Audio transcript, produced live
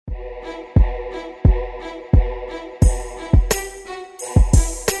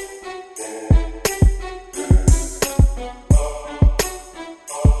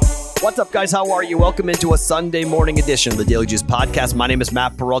What's up, guys? How are you? Welcome into a Sunday morning edition of the Daily Juice Podcast. My name is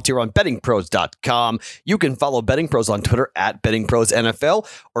Matt Perrault here on BettingPros.com. You can follow Betting Pros on Twitter at BettingProsNFL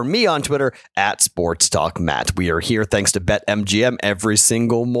or me on Twitter at SportsTalkMatt. We are here thanks to BetMGM every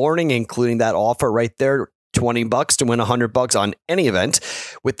single morning, including that offer right there. $20 to win $100 on any event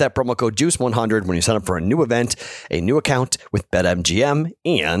with that promo code JUICE100 when you sign up for a new event, a new account with BetMGM.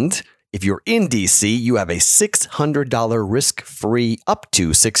 And if you're in DC, you have a $600 risk-free, up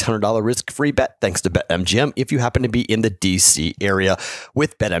to $600 risk-free bet thanks to BetMGM if you happen to be in the DC area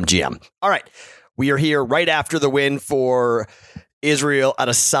with BetMGM. All right, we are here right after the win for Israel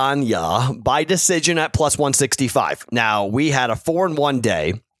Adesanya by decision at plus 165. Now, we had a 4-1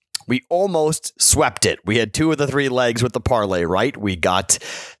 day. We almost swept it. We had 2 of the 3 legs with the parlay, right? We got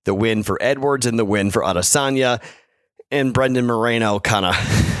the win for Edwards and the win for Adesanya, and Brendan Moreno kind of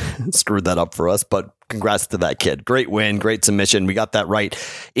screwed that up for us, but congrats to that kid. Great win, great submission. We got that right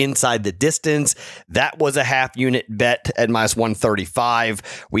inside the distance. That was a half unit bet at minus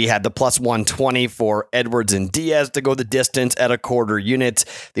 135. We had the plus 120 for Edwards and Diaz to go the distance at a quarter unit.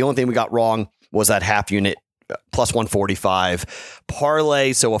 The only thing we got wrong was that half unit plus 145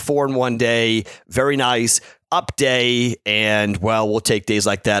 parlay. So a 4-1 day, very nice up day. And well, we'll take days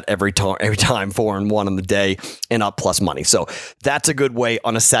like that every time 4-1 on the day and up plus money. So that's a good way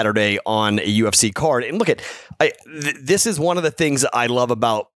on a Saturday on a UFC card. And look at, this is one of the things I love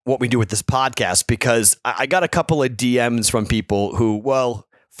about what we do with this podcast, because I got a couple of DMs from people who, well,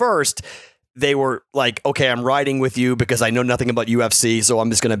 first, they were like, okay, I'm riding with you because I know nothing about UFC, so I'm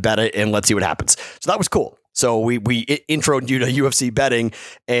just going to bet it and let's see what happens. So that was cool. So we introed you to UFC betting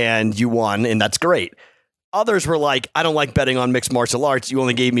and you won, and that's great. Others were like, I don't like betting on mixed martial arts. You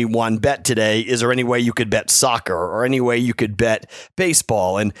only gave me one bet today. Is there any way you could bet soccer or any way you could bet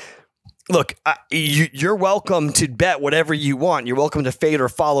baseball? And look, you're welcome to bet whatever you want. You're welcome to fade or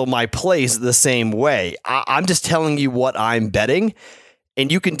follow my plays the same way. I'm just telling you what I'm betting, and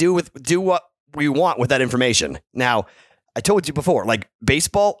you can do what we want with that information. Now, I told you before, like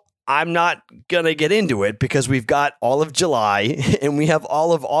baseball, I'm not going to get into it because we've got all of July and we have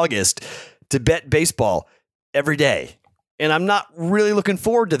all of August to bet baseball every day. And I'm not really looking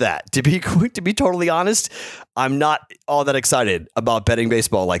forward to that. To be totally honest, I'm not all that excited about betting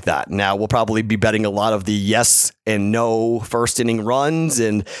baseball like that. Now, we'll probably be betting a lot of the yes and no first inning runs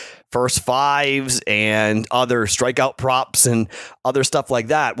and first fives and other strikeout props and other stuff like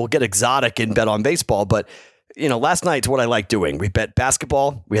that. We'll get exotic and bet on baseball, but last night's what I like doing. We bet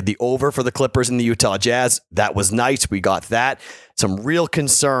basketball. We had the over for the Clippers and the Utah Jazz. That was nice. We got that. Some real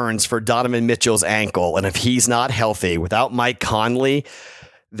concerns for Donovan Mitchell's ankle. And if he's not healthy, without Mike Conley,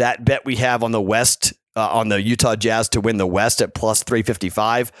 that bet we have on the West, on the Utah Jazz to win the West at plus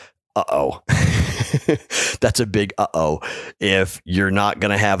 355. Uh-oh. That's a big uh-oh. If you're not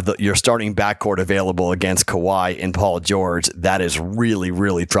going to have your starting backcourt available against Kawhi and Paul George, that is really,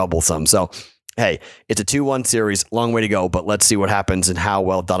 really troublesome. So, hey, it's a 2-1 series, long way to go, but let's see what happens and how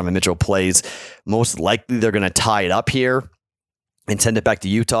well Donovan Mitchell plays. Most likely they're going to tie it up here and send it back to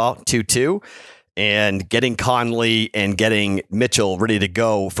Utah 2-2. And getting Conley and getting Mitchell ready to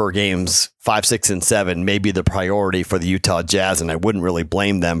go for games 5, 6, and 7 may be the priority for the Utah Jazz, and I wouldn't really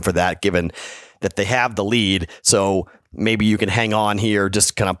blame them for that, given that they have the lead. So maybe you can hang on here,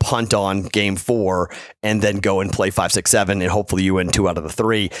 just kind of punt on game 4 and then go and play 5, 6, 7, and hopefully you win 2 out of the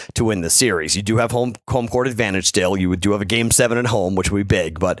 3 to win the series. You do have home court advantage still. You do have a game 7 at home, which would be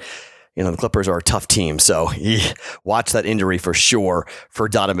big, but the Clippers are a tough team. So watch that injury for sure for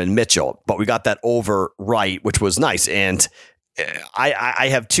Donovan Mitchell. But we got that over right, which was nice. And I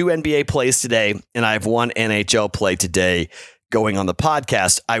have 2 NBA plays today, and I have 1 NHL play today going on the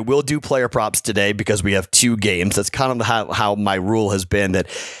podcast. I will do player props today because we have 2 games. That's kind of how my rule has been, that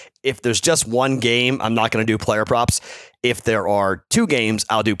if there's just 1 game, I'm not going to do player props. If there are 2 games,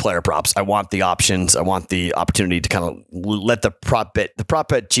 I'll do player props. I want the options. I want the opportunity to kind of let the prop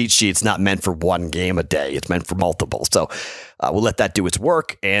bet cheat sheet's not meant for 1 game a day. It's meant for multiple. So we'll let that do its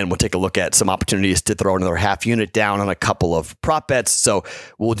work, and we'll take a look at some opportunities to throw another half unit down on a couple of prop bets. So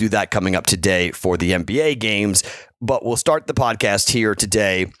we'll do that coming up today for the NBA games. But we'll start the podcast here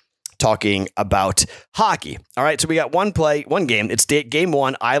today talking about hockey. All right, so we got one game. It's game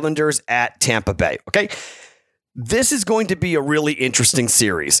 1, Islanders at Tampa Bay. Okay, this is going to be a really interesting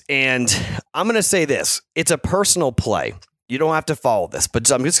series. And I'm going to say this. It's a personal play. You don't have to follow this,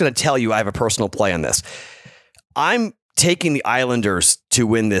 but I'm just going to tell you I have a personal play on this. I'm taking the Islanders to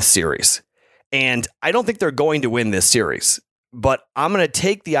win this series. And I don't think they're going to win this series. But I'm going to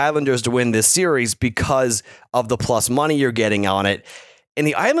take the Islanders to win this series because of the plus money you're getting on it. And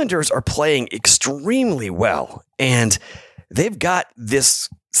the Islanders are playing extremely well. And they've got this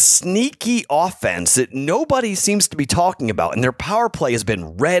sneaky offense that nobody seems to be talking about, and their power play has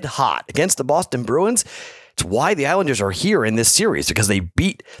been red hot against the Boston Bruins. It's why the Islanders are here in this series, because they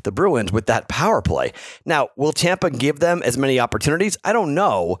beat the Bruins with that power play. Now, will Tampa give them as many opportunities? I don't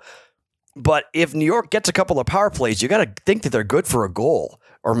know. But if New York gets a couple of power plays, you got to think that they're good for a goal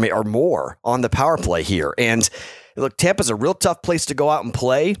or more on the power play here. And look, Tampa's a real tough place to go out and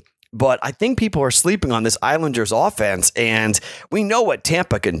play. But I think people are sleeping on this Islanders offense, and we know what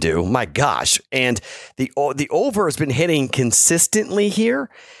Tampa can do. My gosh. And the over has been hitting consistently here.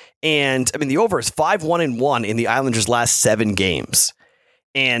 And I mean, the over is 5-1-1 in the Islanders' last 7 games.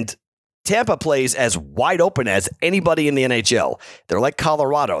 And Tampa plays as wide open as anybody in the NHL. They're like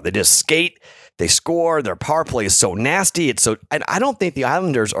Colorado. They just skate, they score, their power play is so nasty. And I don't think the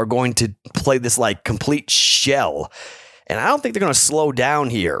Islanders are going to play this like complete shell. And I don't think they're going to slow down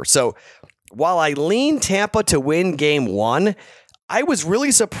here. So while I lean Tampa to win game 1, I was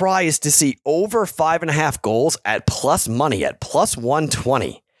really surprised to see over 5.5 goals at plus money at plus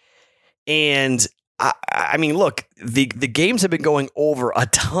 120. And I mean, look, the games have been going over a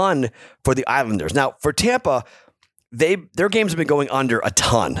ton for the Islanders. Now, for Tampa, their games have been going under a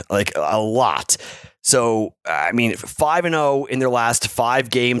ton, like a lot. So, I mean, 5-0 in their last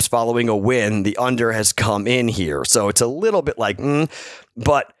 5 games following a win. The under has come in here. So it's a little bit like,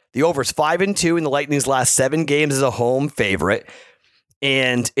 but the over is 5-2 in the Lightning's last 7 games as a home favorite.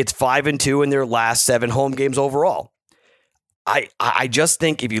 And it's 5-2 in their last 7 home games overall. I just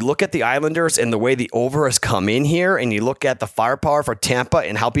think if you look at the Islanders and the way the over has come in here, and you look at the firepower for Tampa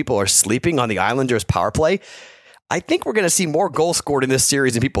and how people are sleeping on the Islanders power play, I think we're going to see more goals scored in this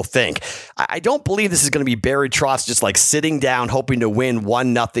series than people think. I don't believe this is going to be Barry Trotz just like sitting down hoping to win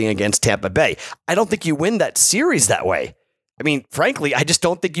 1-0 against Tampa Bay. I don't think you win that series that way. I mean, frankly, I just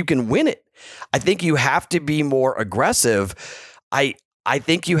don't think you can win it. I think you have to be more aggressive. I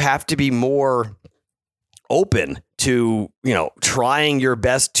think you have to be more open to, trying your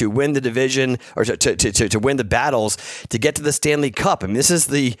best to win the division or to win the battles to get to the Stanley Cup. I mean, this is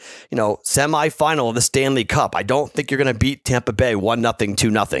the, semifinal of the Stanley Cup. I don't think you're going to beat Tampa Bay 1-0,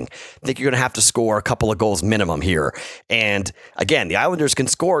 2-0. I think you're going to have to score a couple of goals minimum here. And again, the Islanders can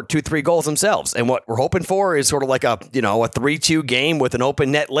score 2-3 goals themselves. And what we're hoping for is sort of like a 3-2 game with an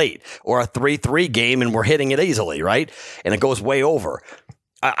open net late, or a 3-3 game and we're hitting it easily, right? And it goes way over.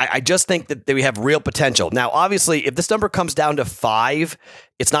 I just think that we have real potential. Now, obviously, if this number comes down to 5,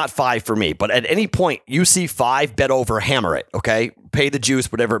 it's not 5 for me. But at any point you see 5, bet over, hammer it, okay? Pay the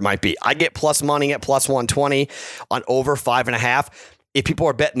juice, whatever it might be. I get plus money at plus 120 on over 5.5. If people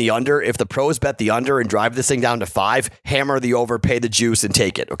are betting the under, if the pros bet the under and drive this thing down to 5, hammer the over, pay the juice, and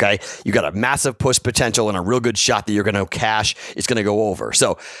take it, okay? You got a massive push potential and a real good shot that you're going to cash. It's going to go over.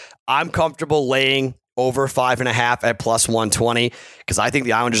 So I'm comfortable laying over 5.5 at plus 120 because I think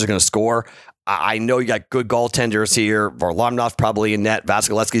the Islanders are going to score. I know you got good goaltenders here. Varlamov's probably in net.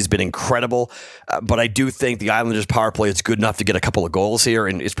 Vasilevsky's been incredible. But I do think the Islanders' power play is good enough to get a couple of goals here,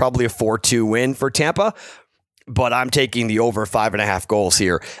 and it's probably a 4-2 win for Tampa. But I'm taking the over 5.5 goals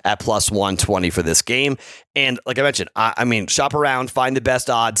here at plus 120 for this game. And like I mentioned, I mean, shop around, find the best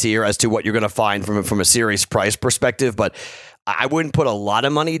odds here as to what you're going to find from a series price perspective. But I wouldn't put a lot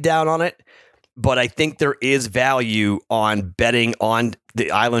of money down on it. But I think there is value on betting on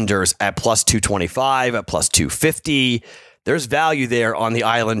the Islanders at plus 225, at plus 250. There's value there on the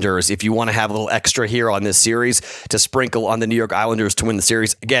Islanders if you want to have a little extra here on this series to sprinkle on the New York Islanders to win the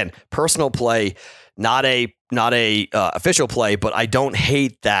series. Again, personal play, not a official play, but I don't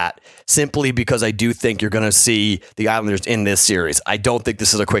hate that simply because I do think you're going to see the Islanders in this series. I don't think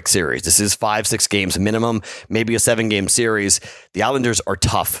this is a quick series. This is 5-6 games minimum, maybe a 7-game series. The Islanders are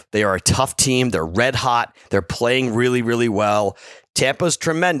tough. They are a tough team. They're red hot. They're playing really, really well. Tampa's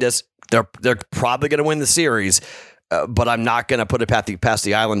tremendous. They're probably going to win the series. But I'm not going to put it past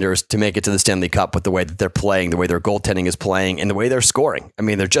the Islanders to make it to the Stanley Cup with the way that they're playing, the way their goaltending is playing, and the way they're scoring. I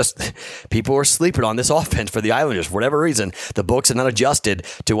mean, people are sleeping on this offense for the Islanders. For whatever reason, the books are not adjusted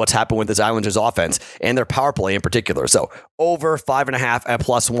to what's happened with this Islanders offense and their power play in particular. So over 5.5 at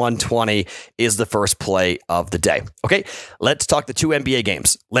plus 120 is the first play of the day. Okay, let's talk the 2 NBA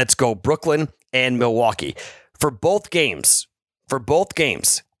games. Let's go Brooklyn and Milwaukee. For both games,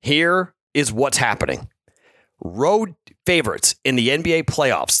 here is what's happening. Road favorites in the NBA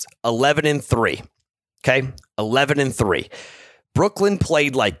playoffs, 11-3. Okay, 11-3. Brooklyn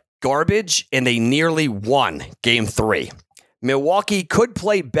played like garbage, and they nearly won Game 3. Milwaukee could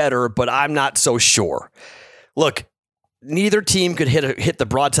play better, but I'm not so sure. Look, neither team could hit the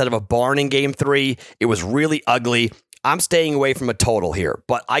broadside of a barn in Game 3. It was really ugly. I'm staying away from a total here,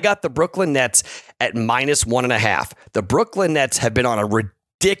 but I got the Brooklyn Nets at -1.5. The Brooklyn Nets have been on a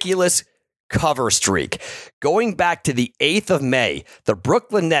ridiculous cover streak. Going back to the 8th of May, the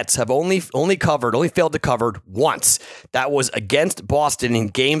Brooklyn Nets have only failed to cover once. That was against Boston in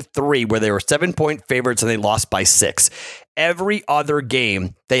game 3, where they were 7-point favorites and they lost by 6. Every other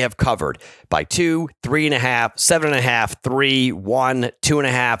game they have covered by 2, 3.5, 7.5, 3, 1,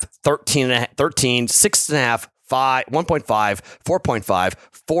 2.5, 13, 6.5, 5, 1.5,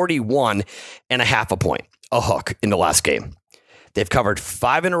 4.5, 41.5 a point, a hook in the last game. They've covered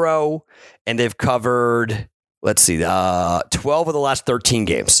 5 in a row, and they've covered, 12 of the last 13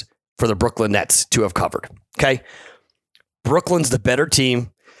 games for the Brooklyn Nets to have covered. Okay. Brooklyn's the better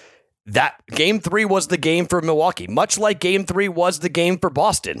team. That game 3 was the game for Milwaukee, much like game 3 was the game for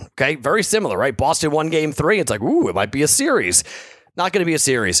Boston. Okay. Very similar, right? Boston won game 3. It's like, ooh, it might be a series. Not going to be a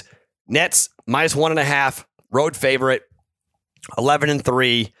series. Nets -1.5, road favorite,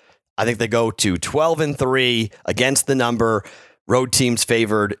 11-3. I think they go to 12-3 against the number. Road teams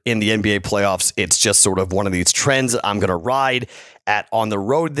favored in the NBA playoffs. It's just sort of one of these trends I'm going to ride at on the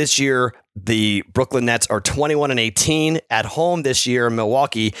road this year. The Brooklyn Nets are 21-18 at home this year.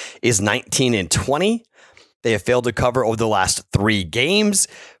 Milwaukee is 19-20. They have failed to cover over the last 3 games,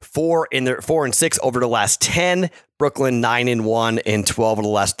 4 and 6 over the last 10. Brooklyn 9-1 and 12 of the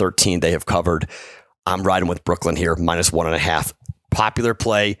last 13 they have covered. I'm riding with Brooklyn here, -1.5. Popular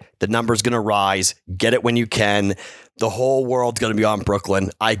play. The number's going to rise. Get it when you can. The whole world's going to be on Brooklyn.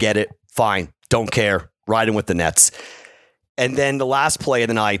 I get it. Fine. Don't care. Riding with the Nets. And then the last play of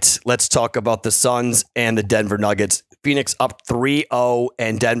the night, let's talk about the Suns and the Denver Nuggets. Phoenix up 3-0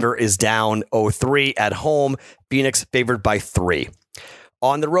 and Denver is down 0-3 at home. Phoenix favored by 3.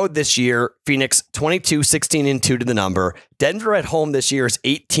 On the road this year, Phoenix 22-16-2 to the number. Denver at home this year is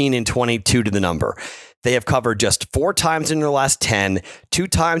 18-22 to the number. They have covered just 4 times in their last 10, 2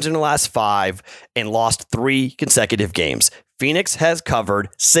 times in the last 5, and lost 3 consecutive games. Phoenix has covered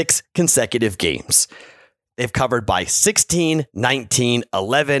 6 consecutive games. They've covered by 16, 19,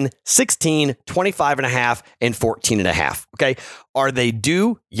 11, 16, 25.5, and 14.5. Okay. Are they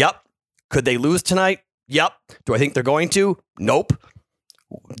due? Yep. Could they lose tonight? Yep. Do I think they're going to? Nope.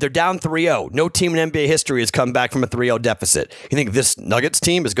 They're down 3-0. No team in NBA history has come back from a 3-0 deficit. You think this Nuggets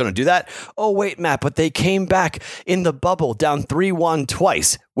team is going to do that? Oh, wait, Matt, but they came back in the bubble down 3-1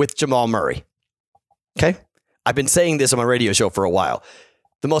 twice with Jamal Murray. Okay. I've been saying this on my radio show for a while.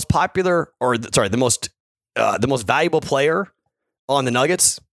 The most valuable player on the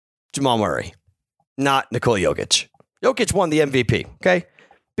Nuggets, Jamal Murray, not Nikola Jokic. Jokic won the MVP, okay?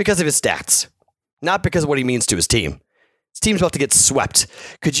 Because of his stats, not because of what he means to his team. His team's about to get swept.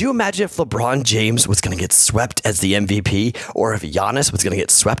 Could you imagine if LeBron James was going to get swept as the MVP, or if Giannis was going to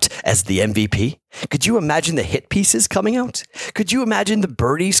get swept as the MVP? Could you imagine the hit pieces coming out? Could you imagine the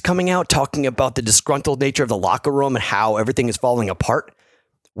birdies coming out talking about the disgruntled nature of the locker room and how everything is falling apart?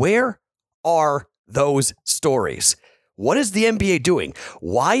 Where are those stories? What is the NBA doing?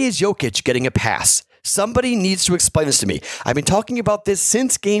 Why is Jokic getting a pass? Somebody needs to explain this to me. I've been talking about this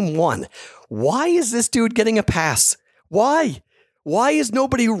since game 1. Why is this dude getting a pass? Why? Why is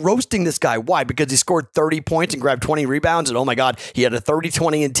nobody roasting this guy? Why? Because he scored 30 points and grabbed 20 rebounds, and oh my God, he had a 30,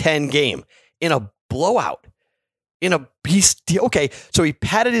 20, and 10 game in a blowout. Okay, so he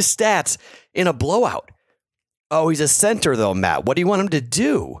padded his stats in a blowout. Oh, he's a center though, Matt. What do you want him to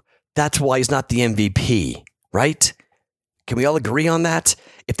do? That's why he's not the MVP, right? Can we all agree on that?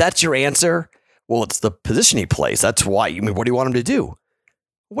 If that's your answer, well, it's the position he plays. That's why. I mean, what do you want him to do?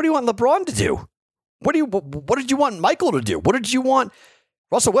 What do you want LeBron to do? What did you want Michael to do? What did you want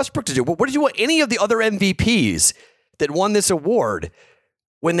Russell Westbrook to do? What did you want any of the other MVPs that won this award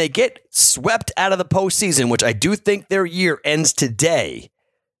when they get swept out of the postseason, which I do think their year ends today?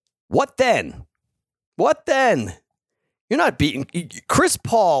 What then? What then? You're not beating Chris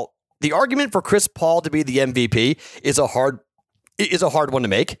Paul. The argument for Chris Paul to be the MVP is a hard one to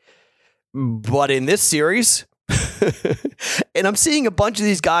make. But in this series, and I'm seeing a bunch of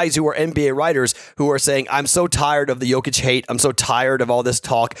these guys who are NBA writers who are saying, I'm so tired of the Jokic hate. I'm so tired of all this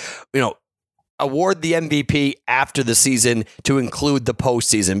talk. Award the MVP after the season to include the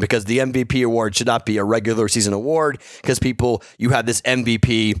postseason, because the MVP award should not be a regular season award, because you have this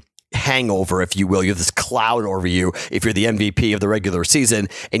MVP hangover, if you will. You have this cloud over you if you're the MVP of the regular season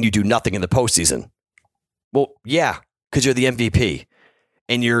and you do nothing in the postseason. Well, yeah, because you're the MVP.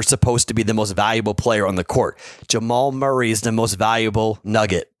 And you're supposed to be the most valuable player on the court. Jamal Murray is the most valuable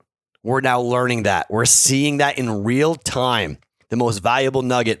Nugget. We're now learning that. We're seeing that in real time. The most valuable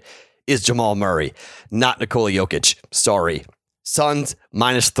Nugget is Jamal Murray, not Nikola Jokic. Sorry. Suns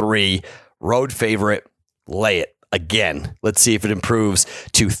 -3, road favorite. Lay it again. Let's see if it improves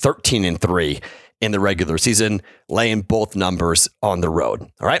to 13-3 in the regular season, laying both numbers on the road.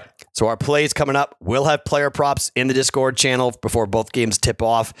 All right. So our plays coming up. We'll have player props in the Discord channel before both games tip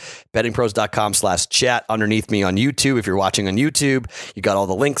off. bettingpros.com/chat underneath me on YouTube. If you're watching on YouTube, you got all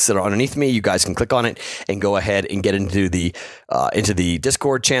the links that are underneath me. You guys can click on it and go ahead and get into the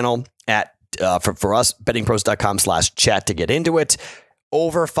Discord channel at for us, bettingpros.com/chat to get into it.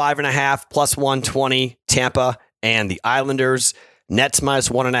 Over 5.5 plus 120, Tampa and the Islanders. Nets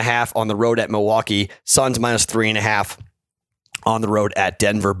 -1.5 on the road at Milwaukee. Suns -3.5 on the road at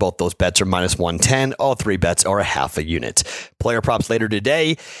Denver. Both those bets are -110. All three bets are a half a unit. Player props later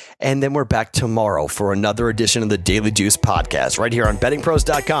today. And then we're back tomorrow for another edition of the Daily Juice podcast right here on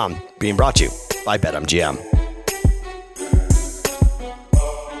bettingpros.com, being brought to you by BetMGM.